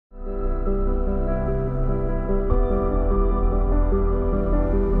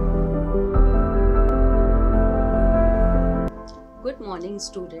morning,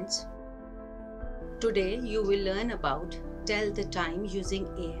 students. Today you will learn about tell the time using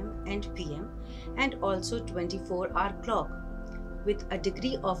AM and PM and also 24-hour clock. With a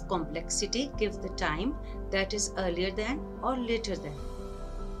degree of complexity, give the time that is earlier than or later than.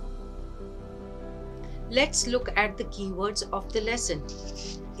 Let's look at the keywords of the lesson.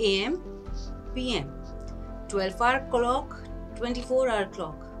 AM, PM, 12-hour clock, 24-hour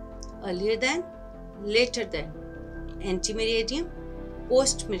clock, earlier than, later than, ante-meridian,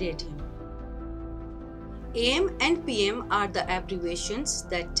 post-meridian. AM and PM are the abbreviations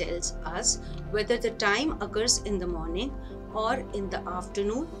that tells us whether the time occurs in the morning or in the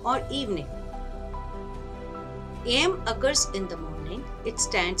afternoon or evening. AM occurs in the morning. It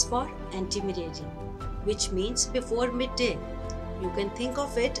stands for ante-meridian, which means before midday. You can think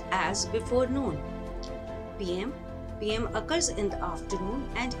of it as before noon. PM occurs in the afternoon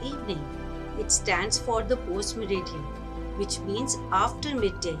and evening. It stands for the post-meridian, which means after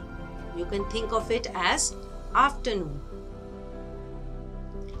midday. You can think of it as afternoon.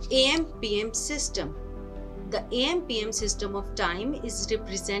 AM-PM system. The AM-PM system of time is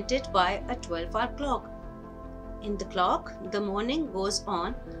represented by a 12-hour clock. In the clock, the morning goes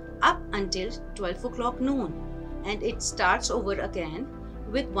on up until 12 o'clock noon, and it starts over again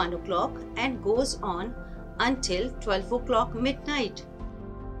with 1 o'clock and goes on until 12 o'clock midnight.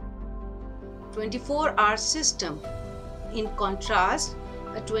 24-hour system. In contrast,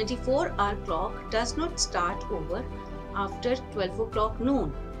 a 24-hour clock does not start over after 12 o'clock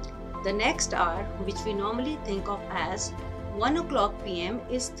noon. The next hour, which we normally think of as 1 o'clock PM,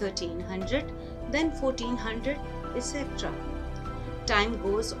 is 1300, then 1400, etc. Time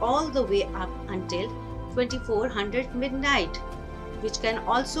goes all the way up until 2400 midnight, which can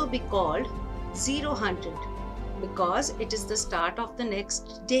also be called 0100 because it is the start of the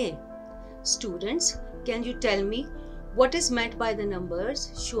next day. Students, can you tell me what is meant by the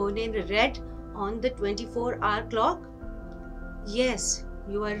numbers shown in red on the 24-hour clock? Yes,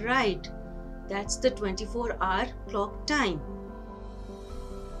 you are right. That's the 24-hour clock time.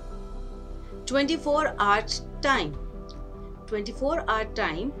 24-hour time. 24-hour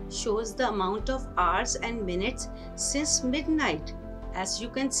time shows the amount of hours and minutes since midnight, as you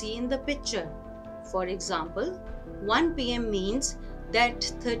can see in the picture. For example, 1 PM means that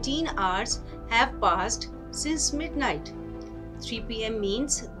 13 hours have passed since midnight. 3 PM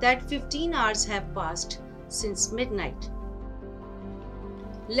means that 15 hours have passed since midnight.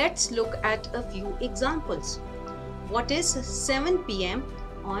 Let's look at a few examples. What is 7 PM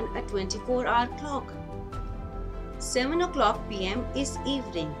on a 24-hour clock? 7 o'clock PM is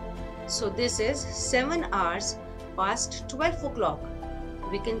evening, so this is 7 hours past 12 o'clock.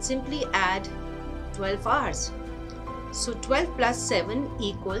 We can simply add 12 hours. So 12 plus 7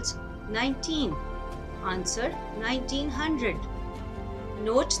 equals 19. Answer 1900.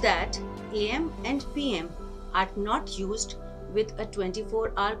 Note that AM and PM are not used with a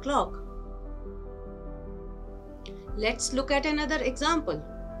 24-hour clock. Let's look at another example.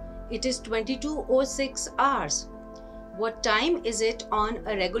 It is 22:06 hours. What time is it on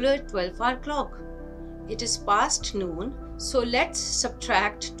a regular 12-hour clock? It is past noon, so let's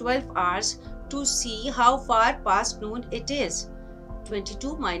subtract 12 hours to see how far past noon it is.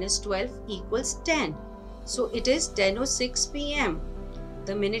 22 minus 12 equals 10. So it is 10:06 PM.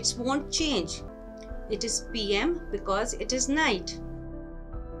 The minutes won't change. It is PM because it is night.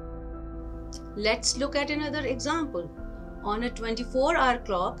 Let's look at another example. On a 24-hour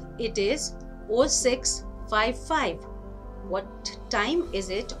clock, it is 06:55. What time is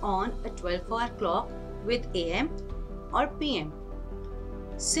it on a 12-hour clock with AM or PM?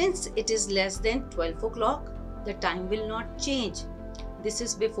 Since it is less than 12 o'clock, the time will not change. This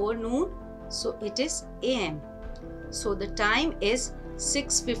is before noon, so it is AM. So the time is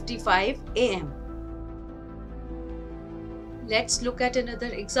 6:55 AM. Let's look at another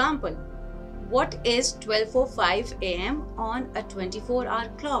example. What is 12:05 AM on a 24-hour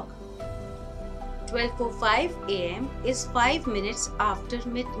clock? 12:05 AM is 5 minutes after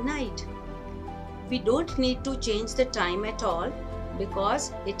midnight. We don't need to change the time at all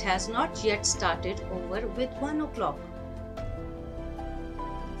because it has not yet started over with 1 o'clock.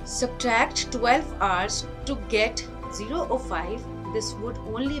 Subtract 12 hours to get 0:05. This would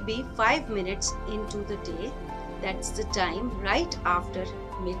only be 5 minutes into the day. That's the time right after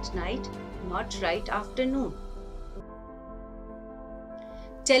midnight, not right after noon.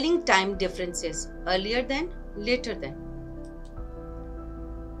 Telling time differences earlier than, later than.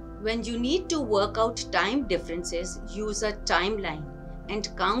 When you need to work out time differences, use a timeline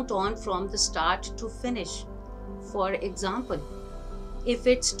and count on from the start to finish. For example, if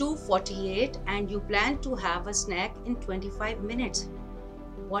it's 2:48 and you plan to have a snack in 25 minutes,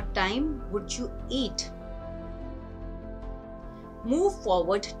 what time would you eat? Move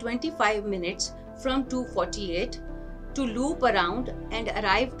forward 25 minutes from 2:48 to loop around and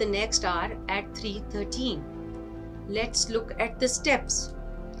arrive the next hour at 3:13. Let's look at the steps.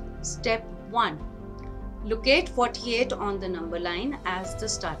 Step 1. Locate 48 on the number line as the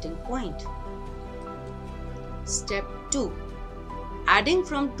starting point. Step 2. Adding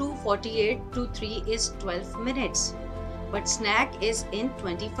from 2:48 to 3 is 12 minutes, but snack is in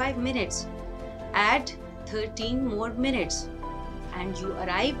 25 minutes. Add 13 more minutes and you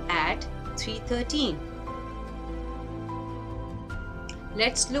arrive at 3:13.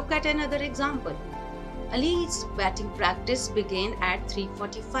 Let's look at another example. Ali's batting practice began at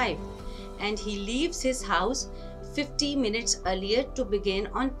 3:45 and he leaves his house 50 minutes earlier to begin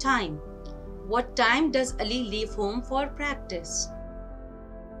on time. What time does Ali leave home for practice?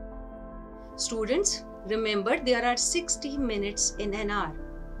 Students, remember there are 60 minutes in an hour.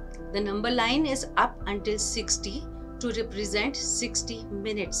 The number line is up until 60 to represent 60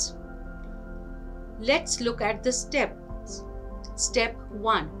 minutes. Let's look at the steps. Step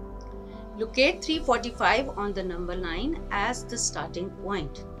 1. Locate 3:45 on the number line as the starting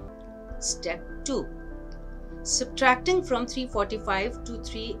point. Step 2. Subtracting from 3:45 to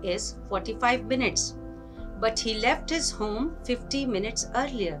 3 is 45 minutes, but he left his home 50 minutes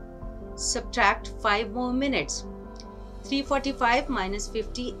earlier. Subtract 5 more minutes. 3:45 minus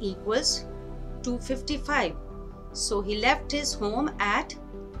 50 equals 2:55. So he left his home at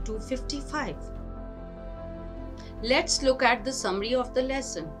 2:55. Let's look at the summary of the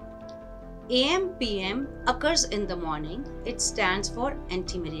lesson. AM/PM occurs in the morning. It stands for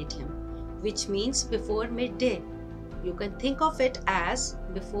antemeridiem, which means before midday. You can think of it as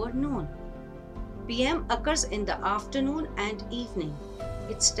before noon. PM occurs in the afternoon and evening.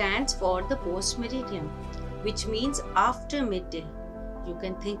 It stands for the postmeridiem, which means after midday. You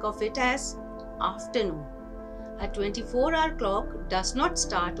can think of it as afternoon. A 24-hour clock does not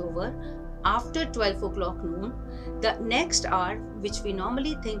start over after 12 o'clock noon. The next hour, which we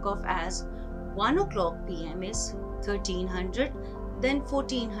normally think of as 1 o'clock PM, is 1300, then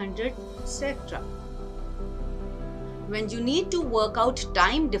 1400, etc. When you need to work out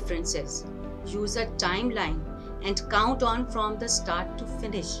time differences, use a timeline and count on from the start to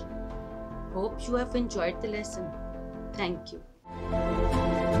finish. Hope you have enjoyed the lesson. Thank you.